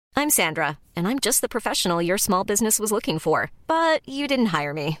I'm Sandra, and I'm just the professional your small business was looking for. But you didn't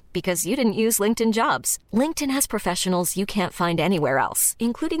hire me because you didn't use LinkedIn Jobs. LinkedIn has professionals you can't find anywhere else,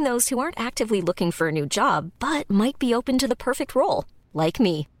 including those who aren't actively looking for a new job, but might be open to the perfect role, like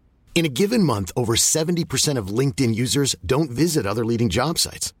me. In a given month, over 70% of LinkedIn users don't visit other leading job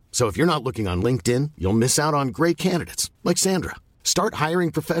sites. So if you're not looking on LinkedIn, you'll miss out on great candidates like Sandra. Start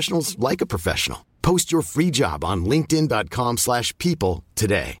hiring professionals like a professional. Post your free job on linkedin.com/people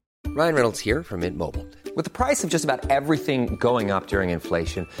today. Ryan Reynolds here from Mint Mobile. With the price of just about everything going up during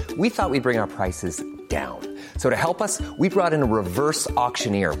inflation, we thought we'd bring our prices down. So to help us, we brought in a reverse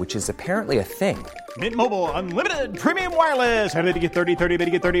auctioneer, which is apparently a thing. Mint Mobile Unlimited Premium Wireless. How to get 30, 30, bit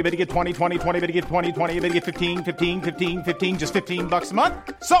to get 30, bit to get 20, 20, 20, bit to get 20, 20, bit to get 15, 15, 15, 15, just $15 a month?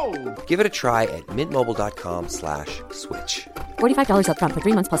 Sold! Give it a try at mintmobile.com/switch. $45 up front for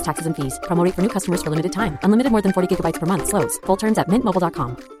 3 months plus taxes and fees. Promo rate for new customers for limited time. Unlimited more than 40 gigabytes per month. Slows full terms at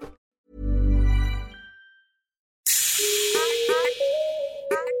mintmobile.com.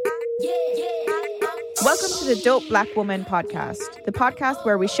 Welcome to the Dope Black Woman podcast, the podcast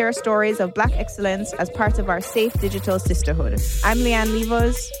where we share stories of Black excellence as part of our safe digital sisterhood. I'm Leanne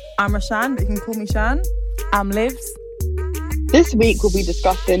Levos. I'm Rashan, but you can call me Shan. I'm Livs. This week we'll be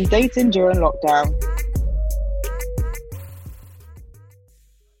discussing dating during lockdown.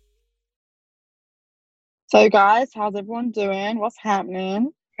 So guys, how's everyone doing? What's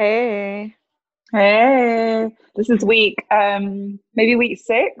happening? Hey. This is week, maybe week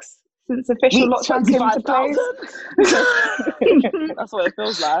 6 since official lockdown came into place. That's what it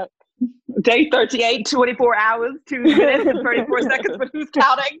feels like. Day 38, 24 hours, 2 minutes and 34 seconds, but who's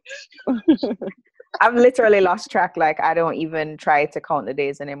counting? I've literally lost track. Like, I don't even try to count the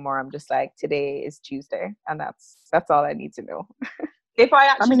days anymore. I'm just like, today is Tuesday, and that's all I need to know. If I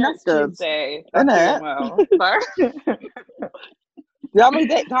actually know it's Tuesday, that's doing well. The only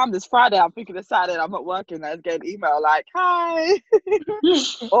time this Friday, I'm thinking it's Saturday, I'm not working, I just get an email like, hi.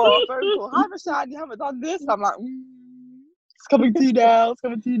 Or a phone call, hi Rashan, you haven't done this. I'm like, it's coming to you now, it's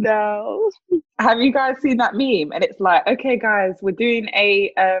coming to you now. Have you guys seen that meme? And it's like, okay guys, we're doing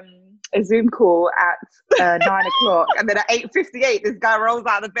a Zoom call at 9 o'clock, and then at 8:58 this guy rolls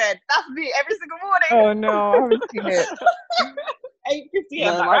out of bed. That's me every single morning. Oh no, I haven't seen it. 8:58.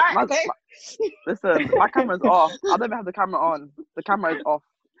 No, okay. Listen, my camera's off. I don't even have the camera on. The camera is off.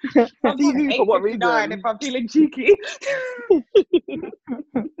 TV for what reason? If I'm feeling cheeky.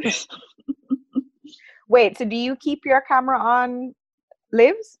 Wait, so do you keep your camera on,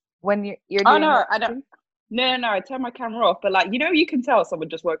 Livs, when you're doing no, I don't. No, I turn my camera off. But like, you can tell someone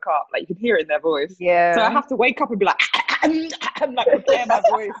just woke up. Like, you can hear it in their voice. Yeah. So I have to wake up and be like, I'm like, prepare my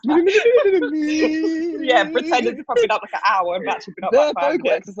voice. Yeah, pretending to probably up like an hour and actually been up like 5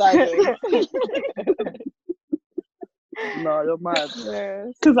 minutes. Exercising. No, you're mad.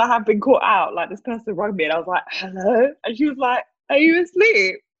 Because I have been caught out. Like, this person rang me and I was like, hello? And she was like, are you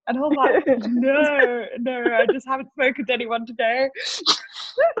asleep? And I was like, no, I just haven't spoken to anyone today.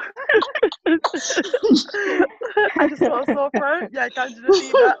 I just saw a sore throat. Yeah, can you just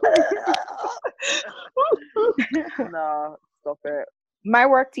see that? No, stop it. My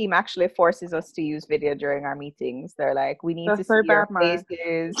work team actually forces us to use video during our meetings. They're like, we need to see your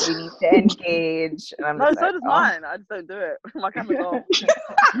faces, we need to engage. And I'm no, so does mine. I just don't do it. My camera's off.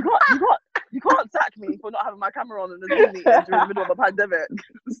 You can't sack me for not having my camera on in the Zoom meeting during the middle of a pandemic.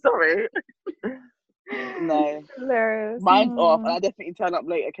 Sorry. No. Hilarious. Mine's off, and I definitely turn up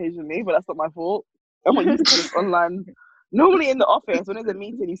late occasionally, but that's not my fault. I'm not used to this online. Normally in the office, when there's a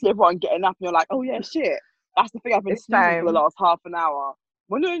meeting, you see everyone getting up and you're like, oh yeah, shit. That's the thing I've been snoozing for the last half an hour.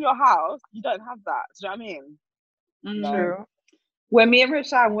 When you're in your house, you don't have that. Do you know what I mean? True. When me and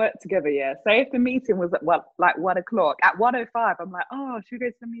Rashan work together, yeah, say if the meeting was at 1 o'clock, at 1:05, I'm like, oh, should we go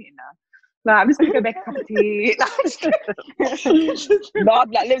to the meeting now? Like, I'm just going to go make a cup of tea. No,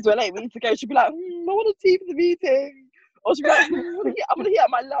 I'm like, Livs, we're late, we need to go. She'll be like, I want a tea for the meeting. Or she'll be like, I'm going to heat up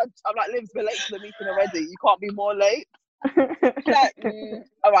my lunch. I'm like, Livs, we're late for the meeting already. You can't be more late. Like,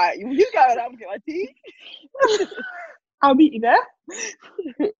 all right, you go and I'll get my tea. I'll meet you there.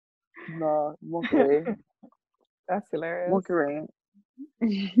 No, mockery. That's hilarious. Mockery.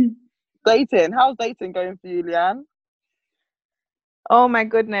 Dating. How's dating going for you, Leanne? Oh my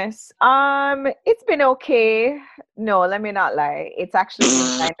goodness. It's been okay. No, let me not lie. It's actually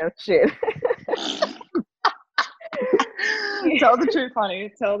been kind of shit. Tell the truth, honey.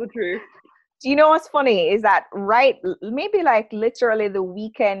 Tell the truth. Do you know what's funny is that maybe like literally the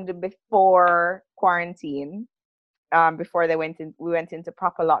weekend before quarantine, before we went into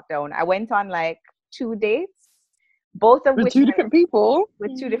proper lockdown, I went on like 2 dates, both of with which two different people.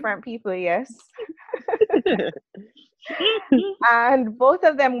 With 2 different people, yes. And both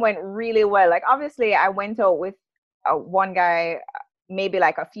of them went really well. Like, obviously, I went out with one guy maybe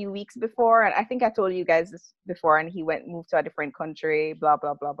like a few weeks before, and I think I told you guys this before, and he moved to a different country, blah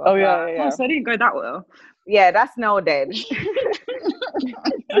blah blah blah. Oh blah. yeah. So I didn't go that well. Yeah, that's now dead.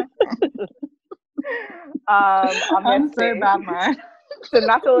 I'm so bad, man. So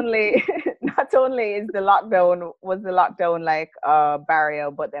not only is the lockdown like a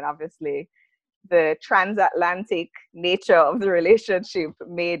barrier, but then obviously the transatlantic nature of the relationship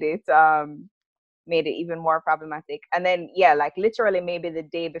made it even more problematic. And then like literally maybe the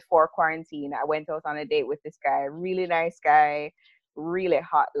day before quarantine, I went out on a date with this guy, really nice guy, really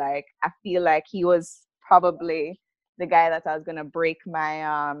hot. Like, I feel like he was probably the guy that I was gonna break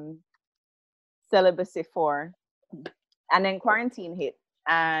my celibacy for. And then quarantine hit,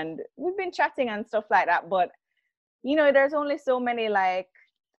 and we've been chatting and stuff like that, but there's only so many like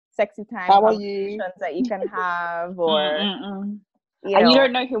sexy time conversations that you can have, or and you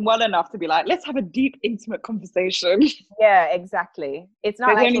don't know him well enough to be like, let's have a deep, intimate conversation. Yeah, exactly. It's not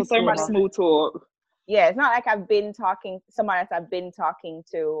There's like only so much small talk. Yeah, it's not like I've been talking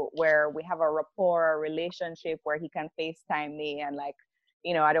to where we have a rapport, a relationship where he can FaceTime me and like,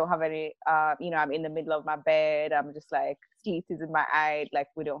 I don't have any, I'm in the middle of my bed. I'm just like, sleep is in my eye. Like,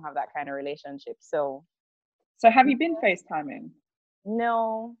 we don't have that kind of relationship. So have you been FaceTiming?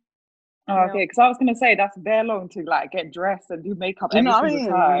 No. Oh, okay, because I was going to say that's bare long to like get dressed and do makeup every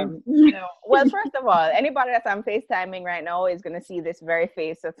single time. No. Well, first of all, anybody that I'm FaceTiming right now is going to see this very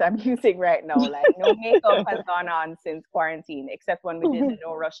face that I'm using right now. Like, no makeup has gone on since quarantine, except when we did the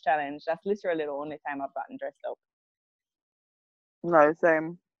No Rush Challenge. That's literally the only time I've gotten dressed up. No,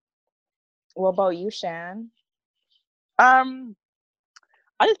 same. What about you, Shan? I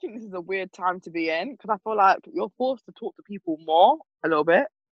just think this is a weird time to be in, because I feel like you're forced to talk to people more a little bit.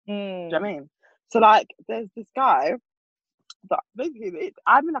 Do you know what I mean? So like, there's this guy that basically,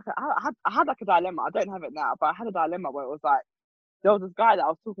 I had like a dilemma. I don't have it now, but I had a dilemma where it was like, there was this guy that I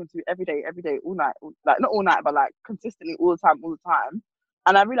was talking to every day, all night, like not all night, but like consistently all the time.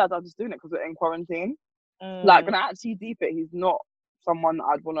 And I realized I was just doing it because we're in quarantine. Like, when I actually deep it, he's not someone that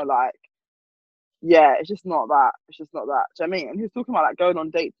I'd want to like. Yeah, it's just not that. Do you know what I mean? And he was talking about like going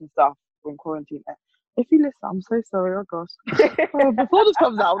on dates and stuff in quarantine. If you listen, I'm so sorry. Oh gosh. Before this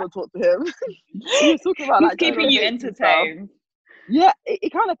comes out, I want to talk to him. He was talking about like keeping you entertained. Yeah,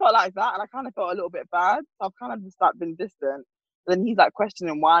 it kind of felt like that, and I kind of felt a little bit bad. So I've kind of just like been distant. But then he's like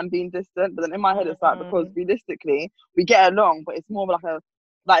questioning why I'm being distant. But then in my head, it's like, because realistically, we get along, but it's more of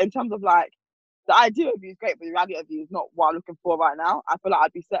like in terms of like, the idea of you is great, but the reality of you is not what I'm looking for right now. I feel like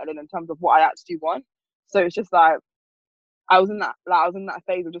I'd be settling in terms of what I actually want. So it's just like, I was in that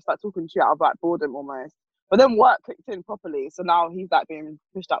phase of just like talking shit out of like boredom almost. But then work clicked in properly, so now he's like being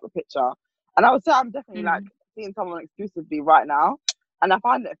pushed out the picture. And I would say I'm definitely like seeing someone exclusively right now, and I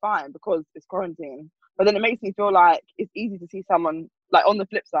find it fine because it's quarantine. But then it makes me feel like it's easy to see someone, like on the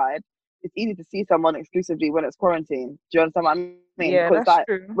flip side, it's easy to see someone exclusively when it's quarantine. Do you understand what I mean? Yeah, that's like,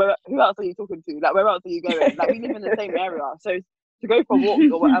 true. Who else are you talking to? Like, where else are you going? Like, we live in the same area, so to go for walks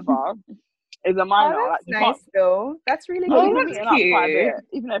or whatever is a minor. Oh, that's like, nice though. That's really cute. cute. We've been meeting up quite a bit.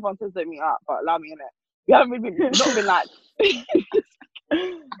 Even though everyone says don't meet up, but allow me in it. We haven't really been, not been like.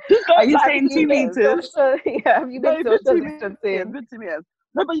 Are you saying 2 meters? Yeah, have you been social distancing? Good 2 meters.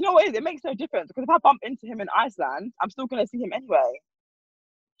 No, but you know what it is? It makes no difference, because if I bump into him in Iceland, I'm still going to see him anyway.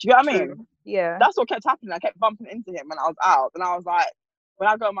 Do you get what I mean? Yeah. That's what kept happening. I kept bumping into him when I was out. And I was like, when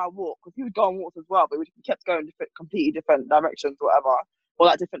I go on my walk, because he would go on walks as well, but we kept going completely different directions or whatever, or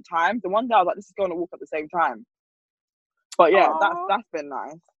like different times. And one day I was like, this is going to walk at the same time. But yeah, that's been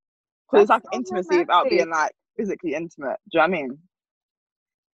nice. Because it's like intimacy without being like physically intimate. Do you know what I mean?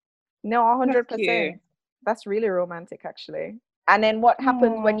 No, 100%. That's really romantic, actually. And then what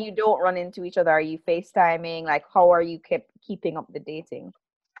happens when you don't run into each other? Are you FaceTiming? Like, how are you keeping up the dating?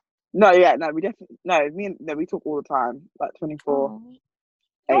 We definitely, we talk all the time, like 24/8.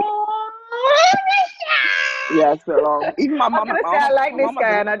 Yeah, it's a bit long. Even my mum. I like this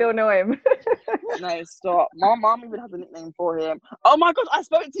guy and I don't know him. No, stop. My mum even has a nickname for him. Oh my gosh, I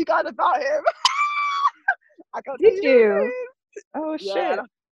spoke to you guys about him. Did you? Oh shit.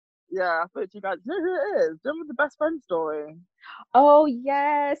 Yeah, I spoke to you guys. You know who it is? Remember the best friend story? Oh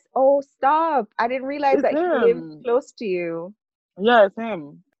yes. Oh stop. I didn't realize that he lived close to you. Yeah, it's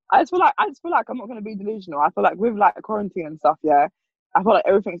him. I just feel like I'm not gonna be delusional. I feel like with like quarantine and stuff, yeah, I feel like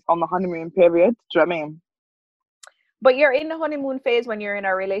everything's on the honeymoon period. Do you know what I mean? But you're in the honeymoon phase when you're in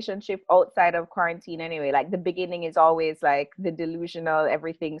a relationship outside of quarantine anyway. Like, the beginning is always like the delusional,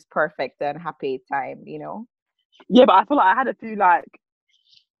 everything's perfect and happy time, you know? Yeah, but I feel like I had a few like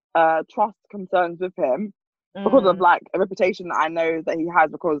trust concerns with him. because of like a reputation that I know that he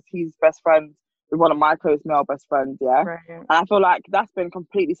has, because he's best friends with one of my close male best friends, yeah. Right. And I feel like that's been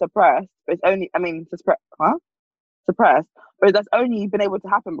completely suppressed. But it's only, suppressed, but that's only been able to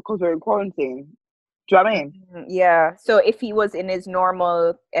happen because we're in quarantine. Do you know what I mean? Yeah. So if he was in his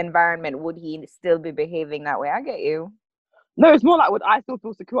normal environment, would he still be behaving that way? I get you. No, it's more like, would I still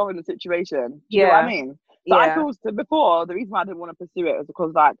feel secure in the situation? Do you know what I mean? So I feel before, the reason why I didn't want to pursue it was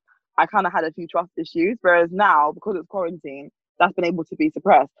because like I kind of had a few trust issues, whereas now, because it's quarantine, that's been able to be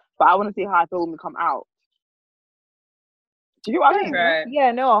suppressed. But I want to see how I feel when we come out. Do you know what I mean? Right.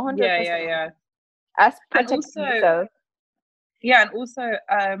 Yeah, no, 100%. Yeah. As protecting yourself. Yeah, and also,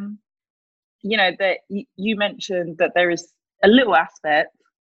 you know, that you mentioned that there is a little aspect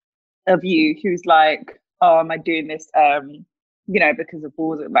of you who's like, oh, am I doing this, you know, because of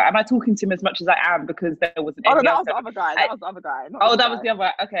balls? Like, am I talking to him as much as I am because there wasn't any that was the other guy. That was the other guy. Was the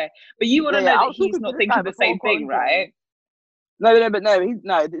other. Okay, but you want to know that he's not thinking the same thing, right? No,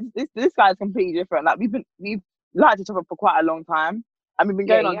 this guy is completely different. Like we've liked each other for quite a long time, and we've been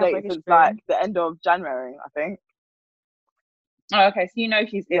going on dates since like the end of January, I think. Oh, okay, so you know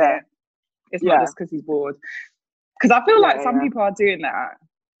he's in it. It's not just because he's bored. Because I feel like some people are doing that.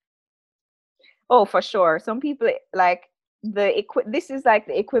 Oh, for sure. Some people like this is like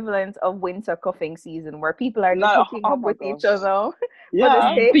the equivalent of winter cuffing season, where people are just hooking up with each other.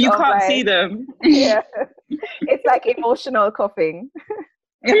 Yeah, but you can't see them. Yeah, it's like emotional cuffing.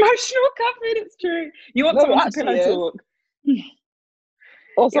 Emotional cuffing, it's true. You want someone to pillow talk.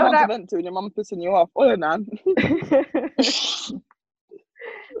 Or someone to vent to and your mum pissing you off. Oh, man.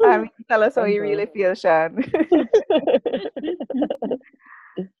 I mean, tell us how you really feel, Shan.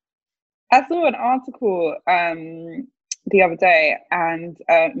 I saw an article the other day and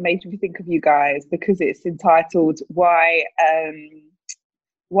made me think of you guys because it's entitled "Why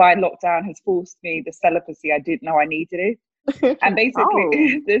Lockdown Has Forced Me the Celibacy I Didn't Know I Needed It." And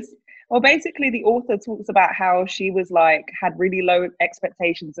basically, basically the author talks about how she was like had really low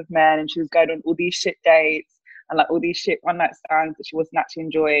expectations of men, and she was going on all these shit dates and like all these shit one night stands that she wasn't actually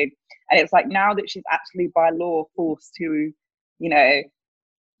enjoying. And it's like now that she's actually by law forced to, you know,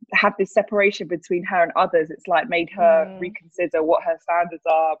 have this separation between her and others, it's like made her reconsider what her standards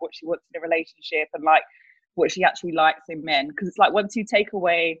are, what she wants in a relationship, and like what she actually likes in men. Because it's like once you take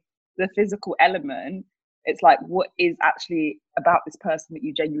away the physical element, it's like what is actually about this person that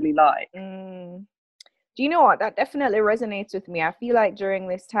you genuinely like. Do you know what? That definitely resonates with me. I feel like during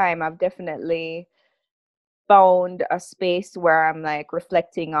this time I've definitely found a space where I'm like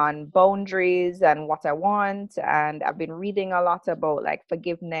reflecting on boundaries and what I want, and I've been reading a lot about like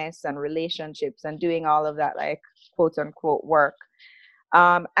forgiveness and relationships and doing all of that like quote unquote work.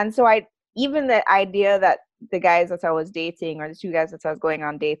 And so even the idea that the guys that I was dating, or the two guys that I was going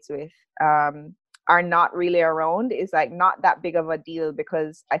on dates with, are not really around is like not that big of a deal,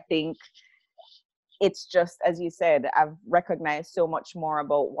 because I think it's just, as you said, I've recognized so much more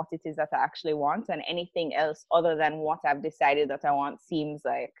about what it is that I actually want, and anything else other than what I've decided that I want seems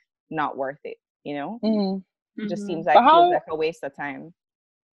like not worth it, you know? It just seems like feels like a waste of time.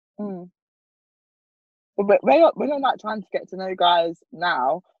 But we're not like trying to get to know guys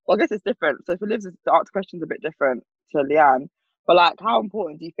now. Well, I guess it's different. So for Liv's, the art question's a bit different to Leanne. But like, how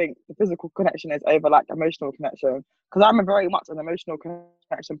important do you think the physical connection is over like emotional connection? Because I'm very much an emotional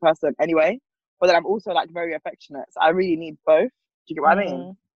connection person anyway. But then I'm also like very affectionate, so I really need both. Do you get what I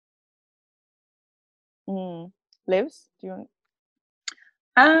mean? Livs, do you want?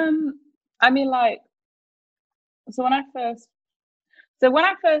 I mean, like, so when I first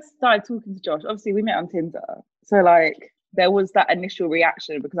started talking to Josh, obviously we met on Tinder. So like, there was that initial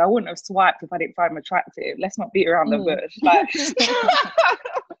reaction because I wouldn't have swiped if I didn't find him attractive. Let's not beat around the bush. Like,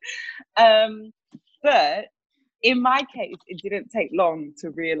 but in my case, it didn't take long to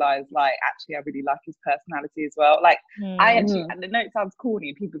realize, like, actually, I really like his personality as well. Like, I actually, and the note sounds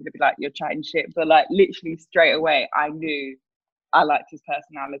corny, people are gonna be like, you're chatting shit, but like, literally straight away, I knew I liked his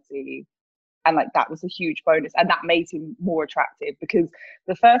personality, and like that was a huge bonus, and that made him more attractive because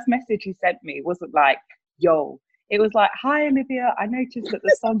the first message he sent me wasn't like, "Yo." It was like, "Hi, Olivia. I noticed that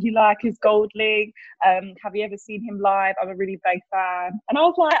the song you like is Goldlink. Have you ever seen him live? I'm a really big fan." And I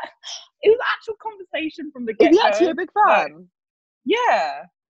was like, it was an actual conversation from the get-go. Is he actually a big fan? Like, yeah.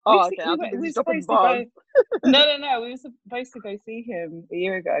 Oh, okay. We were supposed to go. No. We were supposed to go see him a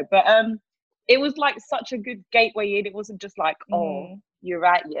year ago, but it was like such a good gateway in. It wasn't just like, "Oh, you're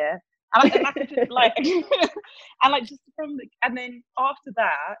right, yeah." And I could just like, and like just and then after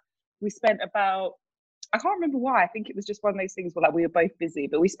that, we spent about. I can't remember why. I think it was just one of those things where like we were both busy,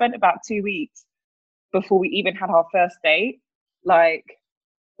 but we spent about 2 weeks before we even had our first date. Like,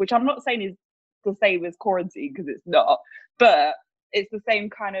 which I'm not saying is the same as quarantine, because it's not, but it's the same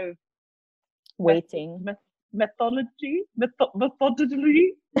kind of waiting methodology. That's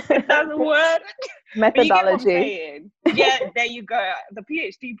a word. Methodology. Yeah, there you go. The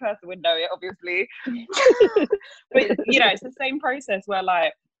PhD person would know it, obviously. But you know, it's the same process where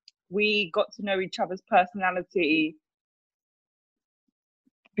like we got to know each other's personality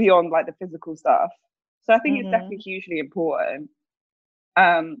beyond like the physical stuff. So I think it's definitely hugely important.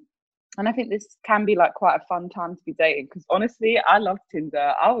 And I think this can be like quite a fun time to be dating, because honestly, I love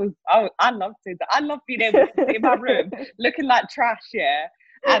Tinder. I love Tinder. I love being able to sit in my room looking like trash, yeah.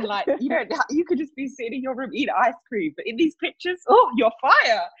 And like, you could just be sitting in your room eating ice cream, but in these pictures, oh, you're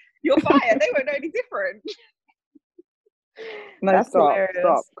fire. They won't know any different. No, stop.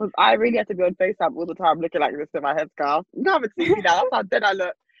 Because I really have to be on FaceTime all the time looking like this in my headscarf. You haven't seen me now. That's how dead I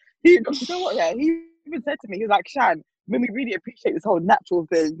look. You know what? Yeah, he even said to me, he was like, Shan, when we really appreciate this whole natural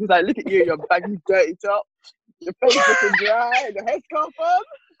thing, he was like, look at you, your baggy, dirty top, your face looking dry, and your headscarf on.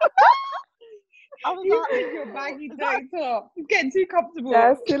 I was like, your baggy, dirty top. He's getting too comfortable.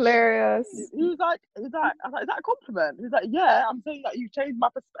 That's hilarious. He was like, I was like, is that a compliment? He was like, yeah, I'm saying that you changed my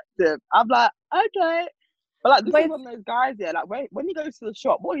perspective. I'm like, okay. But like, this is one of those guys, yeah, like when he goes to the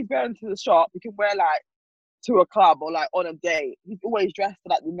shop, what he's wearing to the shop, he can wear like to a club or like on a date. He's always dressed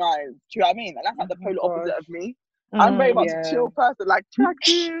to like the nines. Do you know what I mean? And that's like the polar opposite of me. I'm very much a chill person, like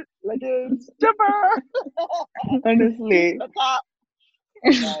tracksuit, leggings, jumper. Honestly.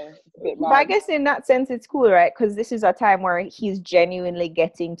 But I guess in that sense, it's cool, right? Because this is a time where he's genuinely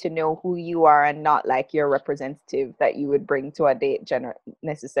getting to know who you are and not like your representative that you would bring to a date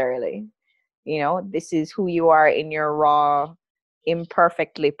necessarily. You know, this is who you are in your raw,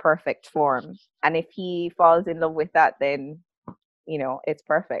 imperfectly perfect form. And if he falls in love with that, then, you know, it's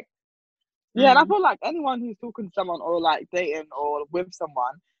perfect. Yeah, and I feel like anyone who's talking to someone or like dating or with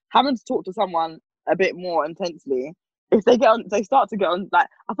someone, having to talk to someone a bit more intensely, if they start to get on, like,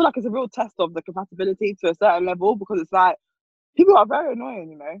 I feel like it's a real test of the compatibility to a certain level, because it's like, people are very annoying,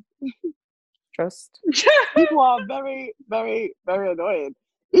 you know? Trust. People are very, very, very annoying.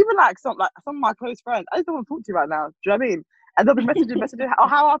 Even like some of my close friends, I just don't want to talk to you right now. Do you know what I mean? And they'll be messaging,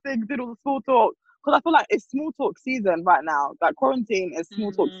 how are things, did all the small talk. Because I feel like it's small talk season right now. Like quarantine is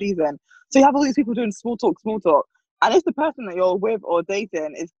small talk season. So you have all these people doing small talk. And if the person that you're with or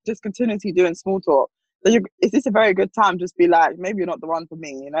dating is just continuously doing small talk, then it's just a very good time to just be like, maybe you're not the one for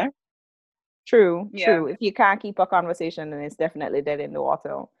me, you know? True. If you can't keep a conversation, then it's definitely dead in the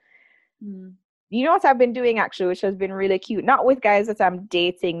water. You know what I've been doing actually, which has been really cute, not with guys that I'm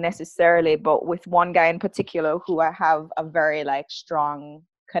dating necessarily, but with one guy in particular who I have a very like strong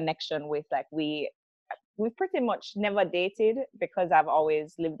connection with. Like we pretty much never dated because I've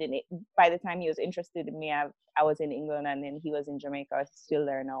always lived in it. By the time he was interested in me, I was in England and then he was in Jamaica. I'm still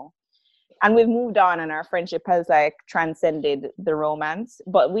there now. And we've moved on and our friendship has like transcended the romance.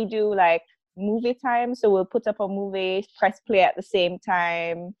 But we do like movie time. So we'll put up a movie, press play at the same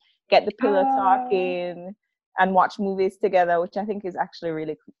time, get the pillow talking and watch movies together, which I think is actually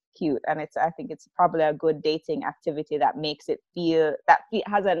really cute. And I think it's probably a good dating activity that makes it feel,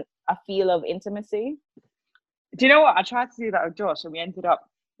 has a feel of intimacy. Do you know what? I tried to do that with Josh and we ended up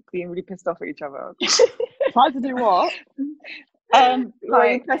being really pissed off at each other. Tried to do what?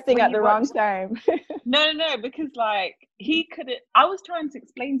 Like pressing at the wrong time. No, because like I was trying to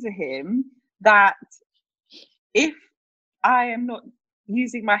explain to him that if I am not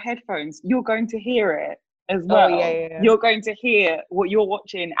using my headphones, you're going to hear it as well. You're going to hear what you're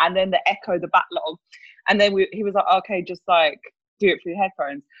watching and then the echo, the backlog. And then he was like, okay, just like do it through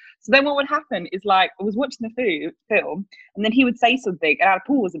headphones. So then what would happen is like I was watching the film and then he would say something and I'd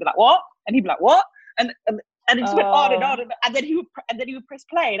pause and be like, what? And he'd be like, what? And it just went on and on, and then he would press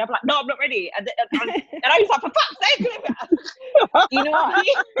play, and I'm like, no, I'm not ready. And I was like, for fuck's sake, you know what?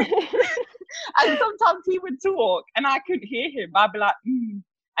 And sometimes he would talk, and I couldn't hear him. I'd be like,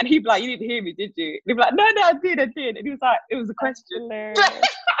 and he'd be like, you didn't hear me, did you? And he'd be like, no, I did. And he was like, it was a question.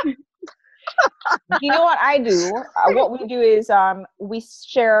 You know what I do? What we do is we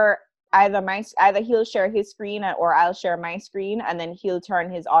share either he'll share his screen or I'll share my screen, and then he'll turn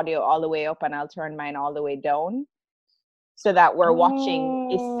his audio all the way up and I'll turn mine all the way down, so that we're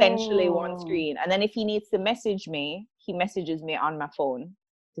watching essentially one screen. And then if he needs to message me, he messages me on my phone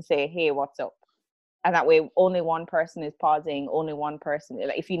to say, hey, what's up? And that way only one person is pausing, only one person.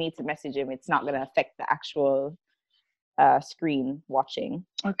 Like, if you need to message him, it's not going to affect the actual screen watching.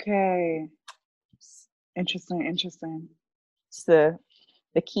 Okay. Interesting. It's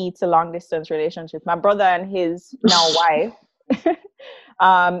the key to long distance relationships. My brother and his now wife,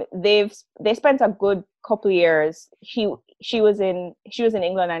 they spent a good couple of years. she was in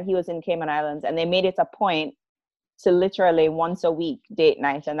England and he was in Cayman Islands, and they made it a point to literally once a week date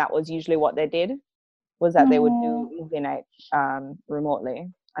night, and that was usually what they did, was that they would do movie night remotely.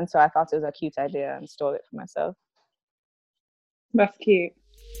 And so I thought it was a cute idea and stole it for myself. That's cute.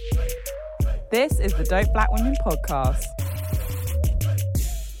 This is the Dope Black Women podcast.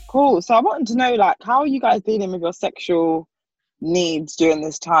 Cool. So I wanted to know, like, how are you guys dealing with your sexual needs during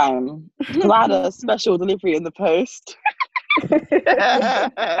this time? Because I had a special delivery in the post. Oh,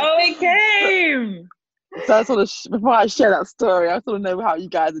 it came! So I sort of, before I share that story, I sort of know how you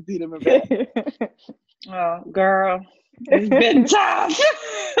guys are dealing with it. Oh, girl. It's been tough.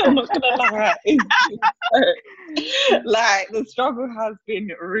 I'm not gonna lie. Like, the struggle has been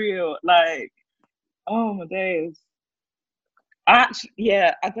real. Like, oh my days. Actually,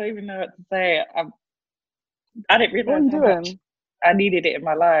 I don't even know what to say. I didn't realize how much I needed it in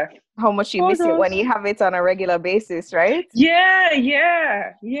my life. How much you miss it when you have it on a regular basis, right? Yeah.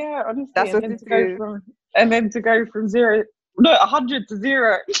 Honestly, that's what it is. And then to go from 100 to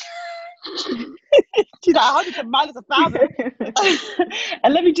 0. She's like 100 to minus 1,000.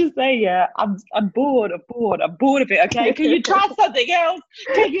 And let me just say, I'm bored of it. Okay, can you try something else?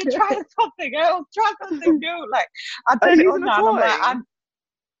 Can you try something else? Try something new. Like, I turn it on now.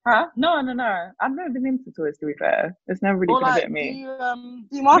 Huh? No. I've never been into toys, to be fair. It's never really been a bit of me.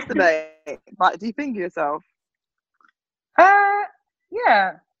 Do you masturbate? Like, do you finger yourself?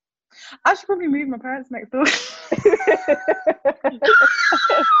 Yeah. I should probably move my parents next door.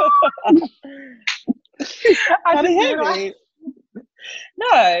 Can they hear me?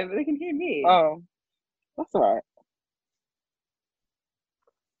 No, but they can hear me. Oh, that's all right.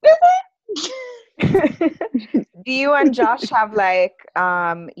 Do you and Josh have like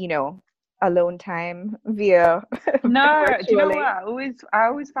alone time via? No, do you know what? I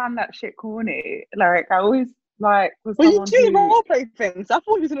always found that shit corny. Like, I always like. Well, you do role play things. I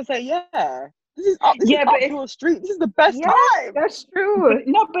thought you was gonna say This is up your street. This is the best time. That's true.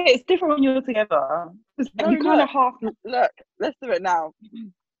 But it's different when you're together. You kind of half. Look, let's do it now.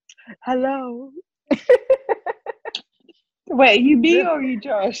 Hello. Wait, are you me or are you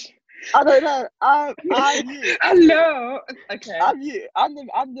Josh? I don't know. I'm you. Hello. Okay. I'm you. I'm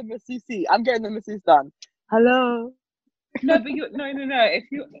the masseuse. I'm getting the masseuse done. Hello. No, but no.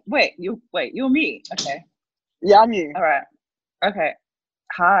 If you you're me. Okay. Yeah, I'm you. All right. Okay.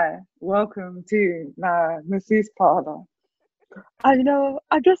 Hi, welcome to my masseuse parlor. I know,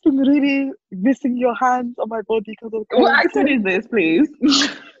 I've just been really missing your hands on my body because of. What accent is this, please?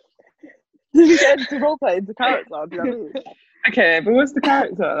 Did you get into roleplay, into character? Do you know what I mean? Okay, but what's the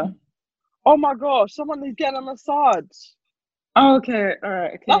character? Oh my gosh, someone is getting a massage. Oh, okay, all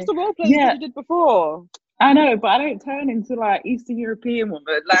right. Okay. That's the roleplay you did before. I know, but I don't turn into like Eastern European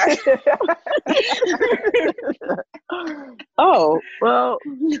woman. Like, oh well,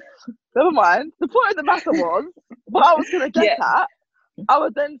 never mind. The point of the matter was, what I was gonna get at, I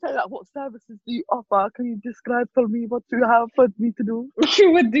would then say like, what services do you offer? Can you describe for me what you have for me to do?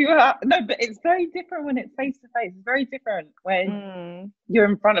 What do you have? No, but it's very different when it's face to face. It's very different when you're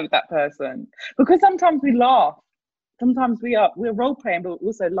in front of that person, because sometimes we laugh. Sometimes we're role playing, but we're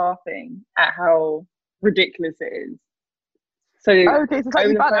also laughing at how ridiculous it is. So okay, so it's like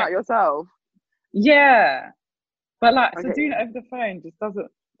you found out yourself. Yeah, but like so doing it over the phone just doesn't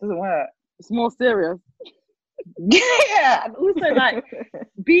work. It's more serious. Yeah, and also like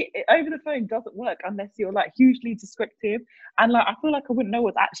over the phone doesn't work unless you're like hugely descriptive, and like I feel like I wouldn't know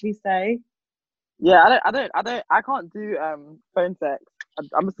what to actually say. Yeah, I can't do phone sex.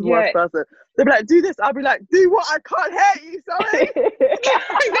 I'm just the worst person. They'll be like, do this. I'll be like, do what? I can't hear you. Sorry.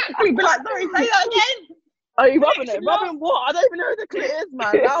 Exactly. Be like, sorry, say that again. Are you rubbing it? Rubbing what? I don't even know who the clit is,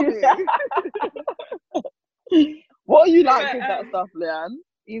 man. Allow me. What are you like with that stuff, Leanne?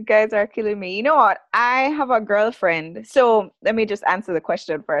 You guys are killing me. You know what? I have a girlfriend. So let me just answer the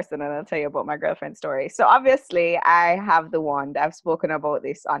question first, and then I'll tell you about my girlfriend story. So obviously, I have the wand. I've spoken about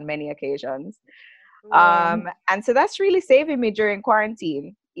this on many occasions. And so that's really saving me during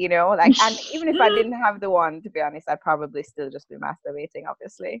quarantine, you know, like, and even if I didn't have the one, to be honest, I'd probably still just be masturbating,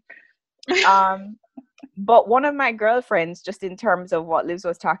 obviously. But one of my girlfriends, just in terms of what Liz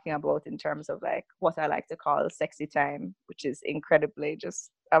was talking about, in terms of like what I like to call sexy time, which is incredibly just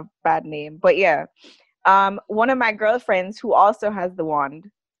a bad name, but yeah, one of my girlfriends who also has the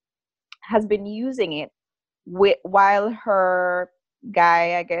wand has been using it while her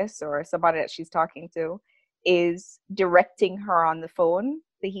guy, I guess, or somebody that she's talking to is directing her on the phone.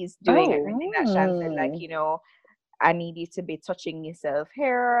 So he's doing everything that Shan said, like, you know, I need you to be touching yourself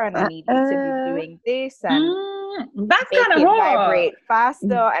here, and I need you to be doing this, and That's kind of hot. Vibrate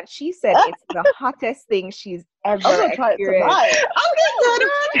faster, and she said it's the hottest thing she's ever experienced.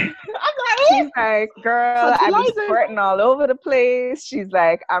 She's like, girl, I'm squirting all over the place. She's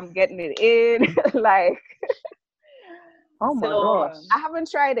like, I'm getting it in. Like, oh my gosh. I haven't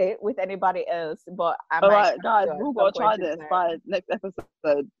tried it with anybody else, but all right, guys, we've got to try this by next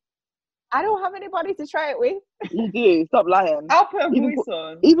episode. I don't have anybody to try it with. You do. Stop lying. I'll put a voice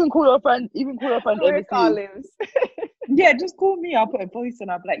on. Even call your friend. Yeah, just call me. I'll put a voice on.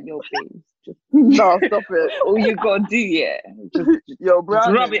 I'll be like, yo, babes. Just no, stop it. All you gotta do, just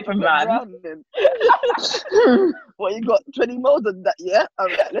rub it from man. What, you got 20 more than that, yeah? All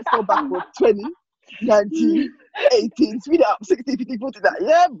right, let's go backwards. 20, 19, 18, speed it up, 60, 50, 40, that.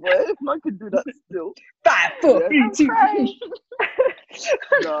 Yeah, boy, man can do that still. 5, 4, 3, 2.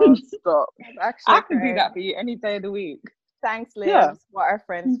 No, stop. I can do that for you any day of the week. Thanks, Liz. Yeah. What are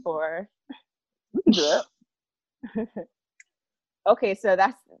friends for? We can do it. Okay, so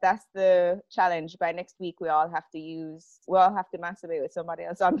that's the challenge. By next week, we all have to masturbate with somebody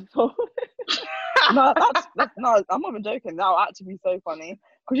else on the phone. No, no, I'm not even joking. That will actually be so funny.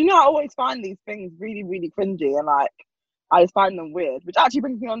 Because I always find these things really, really cringy, and like I just find them weird. Which actually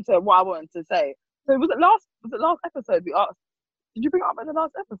brings me on to what I wanted to say. So was it last episode we asked? Did you bring it up in the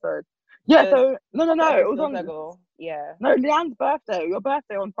last episode? Yeah. So no. It was on ago. Yeah. No, Leanne's birthday. Your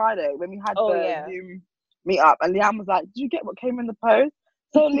birthday on Friday when we had the Zoom meet up, and Leanne was like, "Did you get what came in the post?"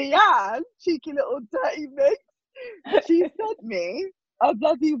 So Leanne, cheeky little dirty bitch, she sent me a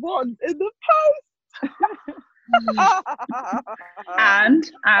bloody wand in the post. and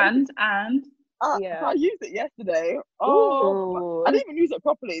so I used it yesterday. Oh, I didn't even use it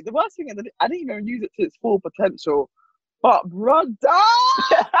properly. The worst thing is I didn't even use it to its full potential. But brother,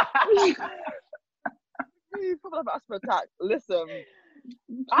 you probably have asthma attack. Listen,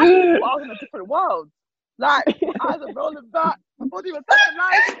 I was in a different world. Like, my eyes are rolling back, my body was taking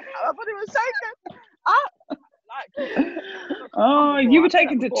life, my body was shaking. You were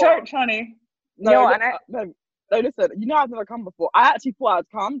taken to church, honey. No, listen, I've never come before. I actually thought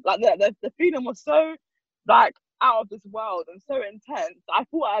I'd come. Like, the feeling was so, like, out of this world and so intense. I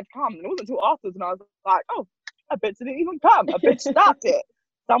thought I'd come, and it wasn't until afterwards, and I was like, oh, a bitch didn't even come. A bitch stopped it.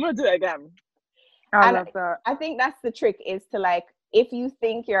 So I'm going to do it again. I love that. I think that's the trick, is to, like, if you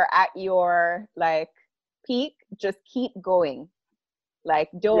think you're at your, like, peak, just keep going. Like,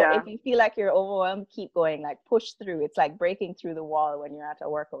 if you feel like you're overwhelmed, keep going. Like, push through. It's like breaking through the wall when you're at a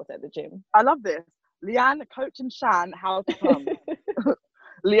workout at the gym. I love this. Leanne coaching Shan how to come.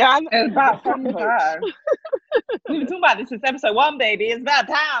 Leanne, it's about time. We've been talking about this since episode 1, baby. It's about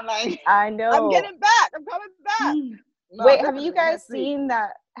time. Like, I know. I'm getting back. I'm coming back. No, wait, have you guys seen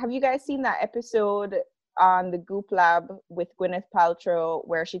that? Have you guys seen that episode on the Goop Lab with Gwyneth Paltrow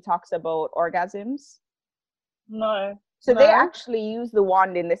where she talks about orgasms? No. So they actually use the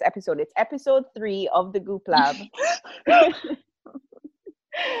wand in this episode. It's episode 3 of the Goop Lab.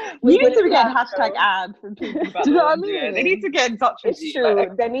 We need to get hashtag ad from people about do you know what I mean? They need to get in touch with you. It's true.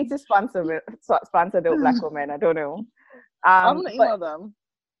 Like, they need to sponsor Dope Black Women. I don't know. I'm gonna email them.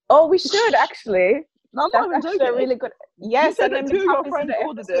 Oh, we should actually. No, I'm not even joking. Really good. Yes, and then 2 of your friends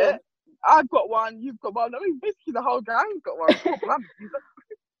ordered it. I've got one. You've got one. I mean, basically the whole gang's got one.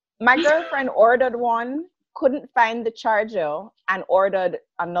 My girlfriend ordered one, couldn't find the charger, and ordered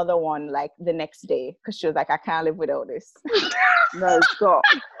another one like the next day because she was like, I can't live without this. No, stop.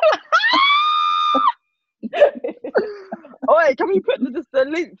 Oh wait, can we put the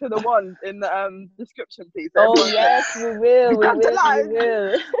link to the one in the description, please? Yes, we will. We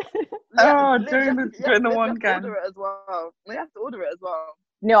will. Oh, doing the one can. Order it as well. We have to order it as well.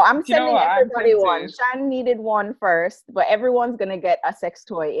 No, I'm sending everybody one. Shan needed one first, but everyone's gonna get a sex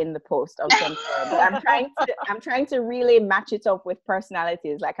toy in the post of some sort. But I'm trying to really match it up with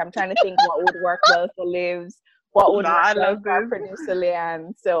personalities. Like, I'm trying to think what would work well for Livs, what would work well for producer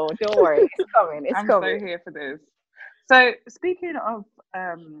Leanne. So don't worry, it's coming. It's coming. I'm so here for this. So speaking of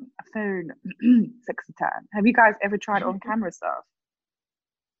a phone sexy time, have you guys ever tried on camera stuff?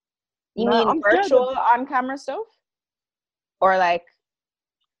 You mean virtual on camera stuff, or like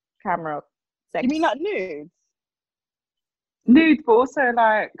camera sex? You mean like nudes? Nude, but also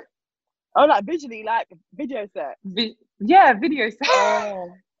like like visually, like video set. Video set.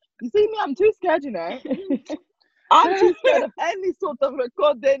 Oh. You see me? I'm too scared. I'm too scared of any sort of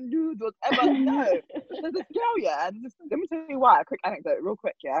recording nude, whatever. No, there's this girl. Let me tell you why. A quick anecdote, real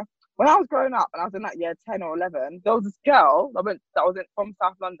quick. Yeah, when I was growing up and I was in like year 10 or 11, there was this girl that was from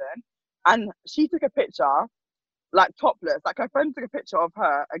South London, and she took a picture, like topless. Like, her friend took a picture of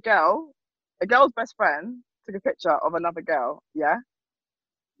her, a girl's best friend took a picture of another girl. Yeah.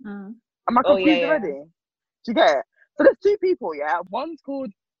 Am I confused already? Do you get it? So there's two people, yeah? One's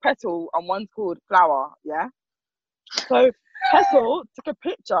called Petal and one's called Flower, yeah? So Petal took a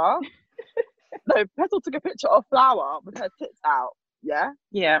picture. No, Petal took a picture of Flower with her tits out, yeah?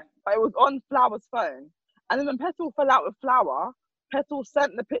 Yeah. But it was on Flower's phone. And then when Petal fell out with Flower, Petal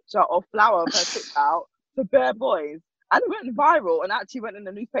sent the picture of Flower with her tits out to bare boys. And it went viral and actually went in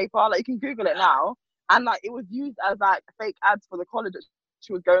the newspaper. Like, you can Google it now. And, like, it was used as, like, fake ads for the college that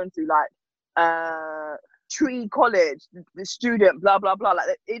she was going to, like, Tree College, the student, blah, blah, blah.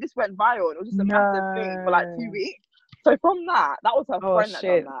 Like, it just went viral. It was just a massive thing for, like, 2 weeks. So from that was her friend that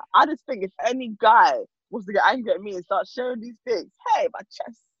done that. I just think if any guy was to get angry at me and start sharing these things, hey, my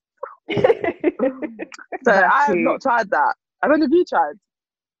chest. So I have not tried that. Have any of you tried?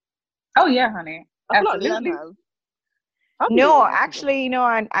 Oh, yeah, honey. Absolutely. No, actually,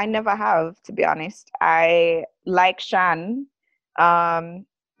 I never have, to be honest. I like Shan.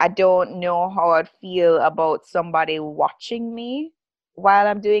 I don't know how I'd feel about somebody watching me while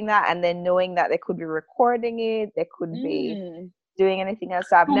I'm doing that, and then knowing that they could be recording it, they could be doing anything else.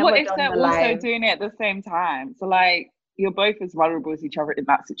 So I've never what if done they're the also live. doing it at the same time? So, like, you're both as vulnerable as each other in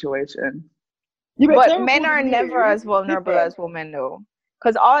that situation. Yeah, but men are never as vulnerable as women, though.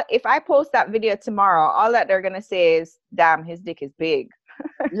 Because if I post that video tomorrow, all that they're gonna say is, "Damn, his dick is big."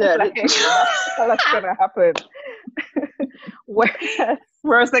 Yeah, like, that's gonna happen.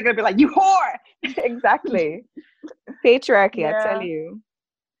 Whereas they're gonna be like, "You whore!" Exactly. Patriarchy, I tell you.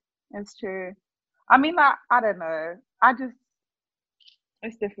 It's true. I mean, like, I don't know.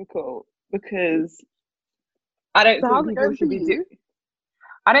 It's difficult because I don't think people should be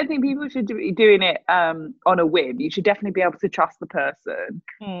I don't think people should be doing it on a whim. You should definitely be able to trust the person.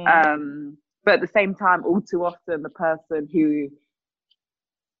 But at the same time, all too often, the person who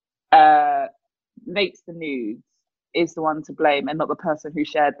makes the nudes is the one to blame and not the person who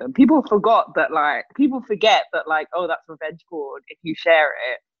shared them. People forget that, like, oh, that's revenge porn if you share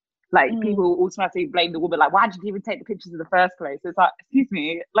it. Like, people automatically blame the woman, like, why did you even take the pictures in the first place? It's like, excuse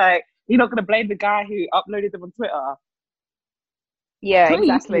me, like, you're not going to blame the guy who uploaded them on Twitter. Yeah,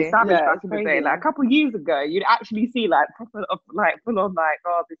 exactly. Savage back in the day. Like, a couple of years ago, you'd actually see, like, proper, like, full on, like,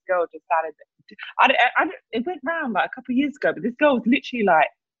 oh, this girl just started. It went round, like, a couple of years ago, but this girl was literally, like,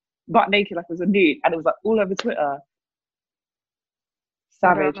 butt naked, like it was a nude, and it was, like, all over Twitter.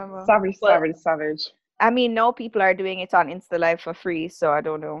 Savage. I mean, no, people are doing it on Insta Live for free, so I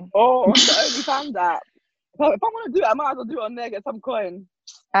don't know. Oh, on the OnlyFans app. So if I want to do it, I might as well do it on there, get some coin.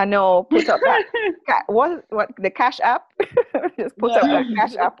 I know, put up that what the Cash App? Just put up that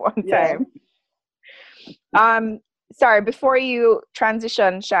Cash App one time. Sorry, before you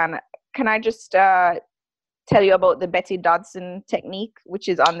transition, Shan, can I just tell you about the Betty Dodson technique, which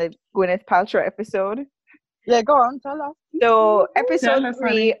is on the Gwyneth Paltrow episode? Yeah, go on, tell us. So episode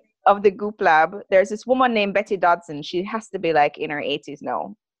 3 of the Goop Lab, there's this woman named Betty Dodson. She has to be like in her 80s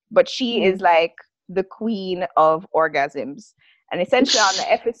now, but she is like the queen of orgasms. And essentially on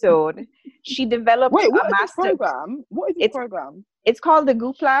the episode, she developed a master program. What is this program? It's called the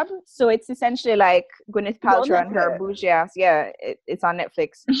Goop Lab. So it's essentially like Gwyneth Paltrow and her bougie ass. Yeah, it's on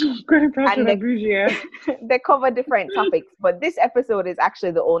Netflix. Gwyneth Paltrow and her bougie ass. They cover different topics, but this episode is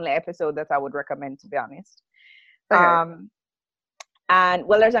actually the only episode that I would recommend, to be honest. Okay. And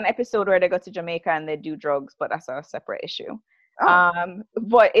well, there's an episode where they go to Jamaica and they do drugs, but that's a separate issue.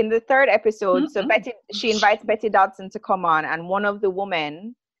 But in the third episode, so she invites Betty Dodson to come on, and one of the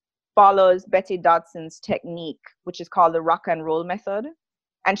women follows Betty Dodson's technique, which is called the rock and roll method,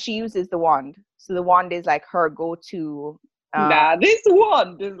 and she uses the wand. So the wand is like her go-to. This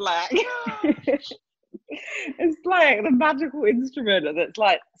wand is like it's like the magical instrument that's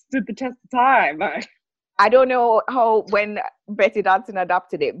like stood the test of time. Like, I don't know when Betty Dodson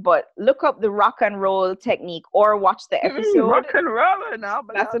adopted it, but look up the rock and roll technique or watch the episode. Rock and roll now,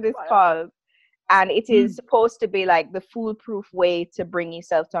 but that's what it's called. And it is supposed to be like the foolproof way to bring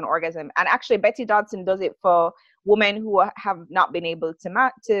yourself to an orgasm. And actually, Betty Dodson does it for women who have not been able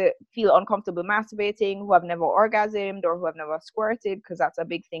to feel uncomfortable masturbating, who have never orgasmed or who have never squirted, because that's a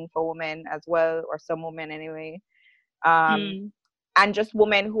big thing for women as well, or some women anyway. And just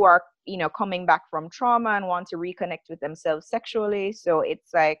women who are, coming back from trauma and want to reconnect with themselves sexually. So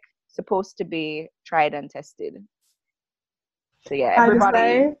it's like supposed to be tried and tested. So yeah,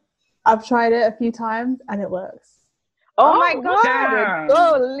 everybody. I've tried it a few times and it works. Oh my God!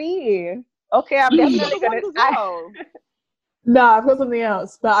 Holy! Okay, I'm definitely gonna. No, I've got something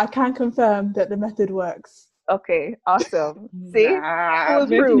else, but I can confirm that the method works. Okay, awesome. See, Did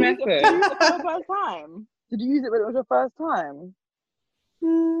you use it for the first time? Did you use it when it was your first time?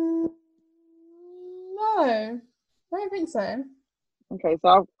 No, I don't think so. Okay,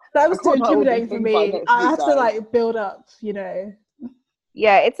 so That was too intimidating for me. I have to like build up,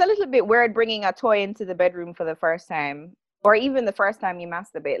 Yeah, it's a little bit weird bringing a toy into the bedroom for the first time, or even the first time you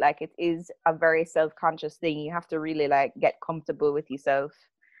masturbate. Like, it is a very self-conscious thing. You have to really like get comfortable with yourself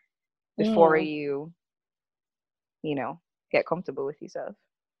before you get comfortable with yourself.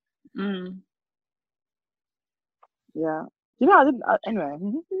 Yeah. I didn't. Anyway.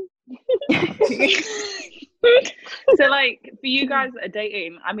 So, like, for you guys that are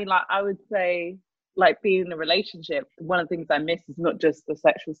dating, I mean, like, I would say, like, being in a relationship, one of the things I miss is not just the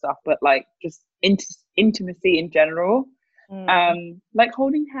sexual stuff, but like just intimacy in general. Like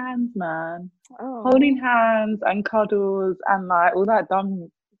holding hands, man. Holding hands and cuddles and like all that dumb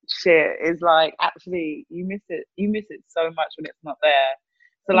shit is like, actually, you miss it so much when it's not there.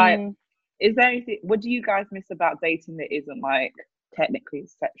 So like, is there anything, what do you guys miss about dating that isn't like technically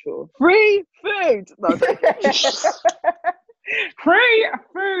sexual? Free food. No, free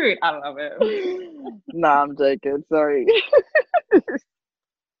food. I love it. Nah, I'm joking. Sorry.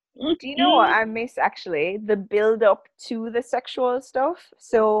 Do you know what I miss, actually? The build up to the sexual stuff.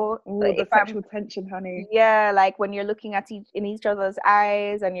 So the sexual tension, honey. Yeah, like when you're looking at each other's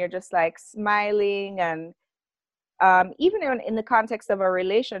eyes and you're just like smiling, and even in the context of a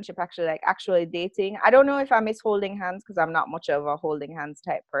relationship, actually, like actually dating. I don't know if I miss holding hands because I'm not much of a holding hands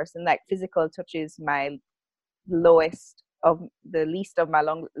type person. Like, physical touch is my least of my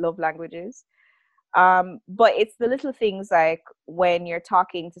love languages. But it's the little things like when you're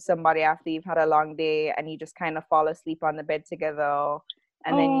talking to somebody after you've had a long day and you just kind of fall asleep on the bed together,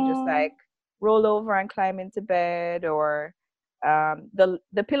 and then you just like roll over and climb into bed, or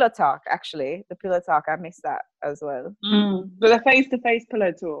the pillow talk. Actually, the pillow talk, I miss that as well. But the face-to-face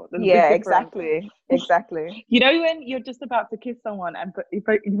pillow talk. Yeah, exactly. You know, when you're just about to kiss someone and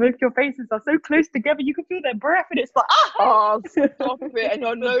both your faces are so close together, you can feel their breath, and it's like, oh, stop it! And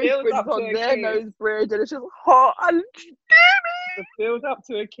your nose bridge on their nose bridge, and it's just hot and steamy. The build up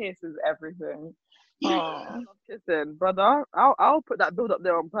to a kiss is everything. Oh, I love kissing, brother. I'll put that build up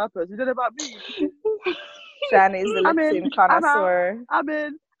there on purpose. You know about me. Shan is the lip-sync connoisseur.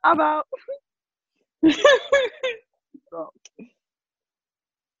 I'm out.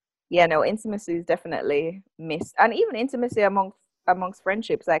 Yeah, no, intimacy is definitely missed, and even intimacy amongst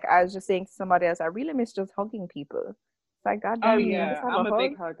friendships. Like, I was just saying to somebody else, I really miss just hugging people. It's like, God damn, I'm a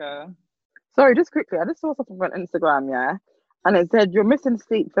big hugger. Sorry, just quickly, I just saw something on Instagram, yeah, and it said, "You're missing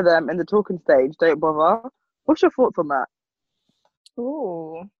sleep for them in the talking stage. Don't bother." What's your thoughts on that?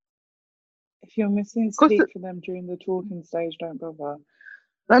 Ooh. If you're missing sleep for them during the talking stage, don't bother.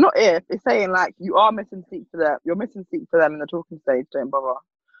 No, not if. It's saying like you are missing sleep for them. You're missing sleep for them in the talking stage. Don't bother.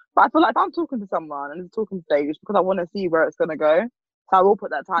 But I feel like if I'm talking to someone in the talking stage, it's because I want to see where it's gonna go. So I will put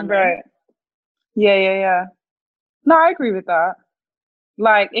that time in. Yeah. No, I agree with that.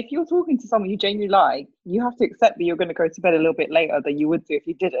 Like, if you're talking to someone you genuinely like, you have to accept that you're going to go to bed a little bit later than you would do if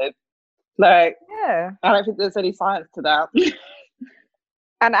you didn't. Like, yeah, I don't think there's any science to that.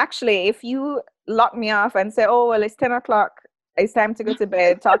 And actually, if you lock me off and say, "Oh, well, it's 10 o'clock, it's time to go to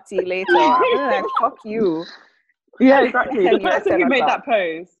bed, talk to you later," I'm like, fuck you. Yeah, exactly. The person who made that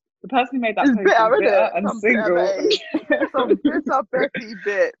post is bitter and single. Some bitter Betty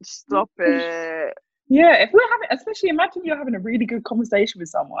bitch. Stop it. Yeah, if we're having, especially imagine you're having a really good conversation with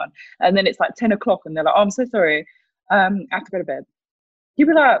someone and then it's like 10 o'clock and they're like, "Oh, I'm so sorry, I have to go to bed." You'd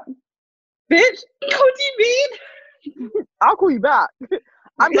be like, "Bitch, what do you mean?" I'll call you back.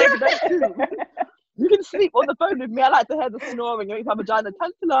 I'm going to bed too. You can sleep on the phone with me. I like to hear the snoring. You have a vagina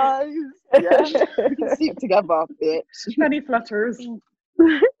tantalized. Yeah, we can sleep together, bitch. Penny flutters.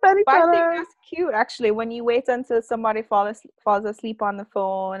 But I think that's cute, actually, when you wait until somebody falls asleep on the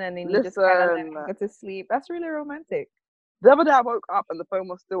phone and then you just kind of go to sleep. That's really romantic. The other day I woke up and the phone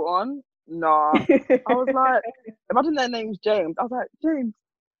was still on. Nah. I was like, imagine their name's James. I was like, James,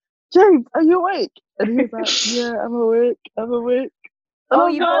 are you awake? And he was like, "Yeah, I'm awake. Oh,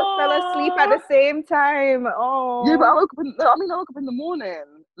 you both fell asleep at the same time. Oh. Yeah, but I woke up in the morning.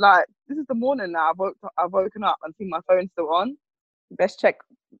 Like, this is the morning now. I've woken up and seen my phone still on. Best check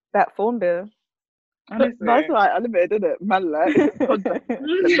that phone bill. That's right. I live it, did it? Man,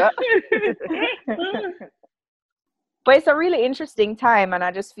 But it's a really interesting time, and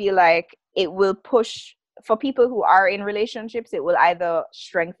I just feel like it will push for people who are in relationships. It will either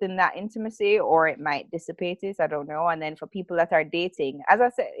strengthen that intimacy or it might dissipate it. I don't know. And then for people that are dating, as I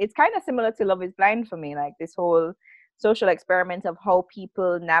said, it's kind of similar to Love is Blind for me. Like, this whole social experiment of how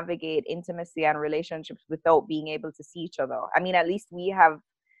people navigate intimacy and relationships without being able to see each other. I mean, at least we have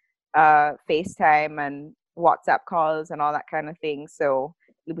FaceTime and WhatsApp calls and all that kind of thing, so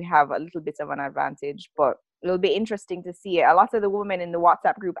we have a little bit of an advantage. But it'll be interesting to see. A lot of the women in the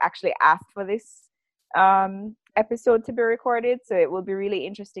WhatsApp group actually asked for this episode to be recorded, so it will be really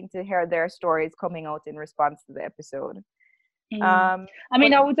interesting to hear their stories coming out in response to the episode. I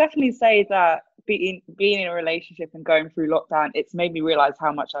mean, I would definitely say that being in a relationship and going through lockdown, it's made me realize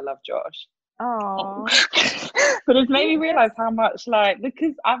how much I love Josh. Oh, but it's made me realize how much, like,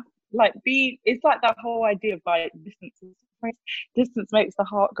 because I've like it's like that whole idea of like distance makes the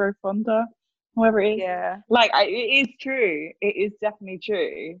heart grow fonder, whatever it is. Yeah, like it is true. It is definitely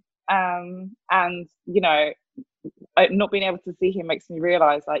true. And you know, not being able to see him makes me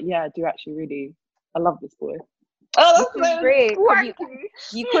realize, like, yeah, I do actually really, I love this boy. Oh, that's great.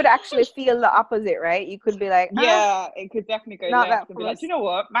 You could actually feel the opposite, right? You could be like, yeah, it could definitely go not left that and be like, you know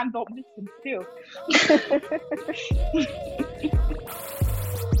what, man, don't miss him still.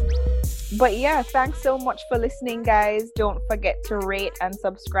 But yeah, thanks so much for listening, guys. Don't forget to rate and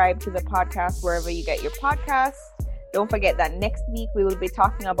subscribe to the podcast wherever you get your podcasts. Don't forget that next week we will be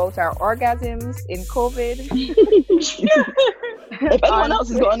talking about our orgasms in COVID. If anyone else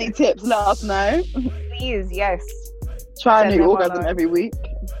has got any tips, let us know. Please, yes. Try a new orgasm every week.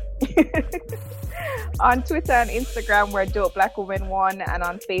 On Twitter and Instagram, we're Dope Black Woman 1, and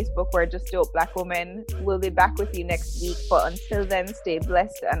on Facebook, we're just Dope Black Woman. We'll be back with you next week, but until then, stay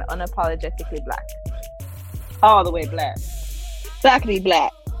blessed and unapologetically black. All the way black. Blackly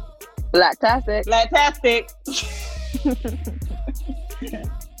black. Blacktastic. Blacktastic.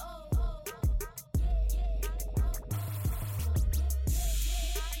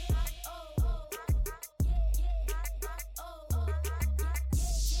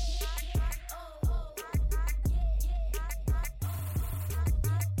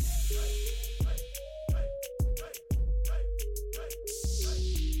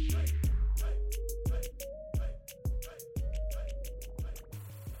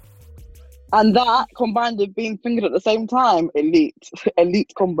 And that, combined with being fingered at the same time, elite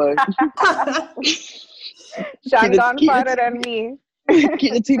combo. Shandon farther than me.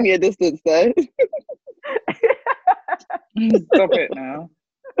 Keep the 2 meter distance, though. Stop it now.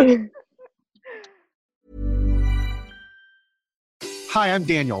 Hi, I'm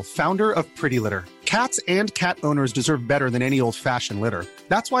Daniel, founder of Pretty Litter. Cats and cat owners deserve better than any old-fashioned litter.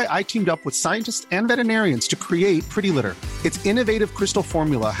 That's why I teamed up with scientists and veterinarians to create Pretty Litter. Its innovative crystal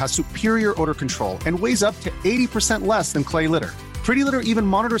formula has superior odor control and weighs up to 80% less than clay litter. Pretty Litter even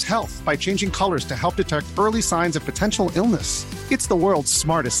monitors health by changing colors to help detect early signs of potential illness. It's the world's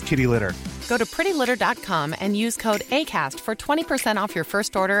smartest kitty litter. Go to prettylitter.com and use code ACAST for 20% off your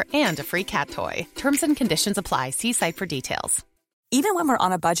first order and a free cat toy. Terms and conditions apply. See site for details. Even when we're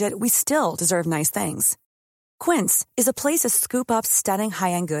on a budget, we still deserve nice things. Quince is a place to scoop up stunning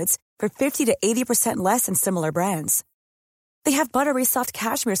high-end goods for 50 to 80% less than similar brands. They have buttery soft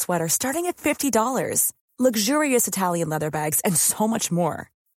cashmere sweaters starting at $50, luxurious Italian leather bags, and so much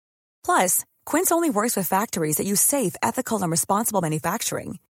more. Plus, Quince only works with factories that use safe, ethical, and responsible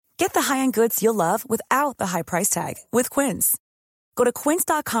manufacturing. Get the high-end goods you'll love without the high price tag with Quince. Go to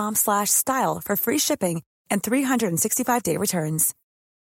quince.com/style for free shipping and 365-day returns.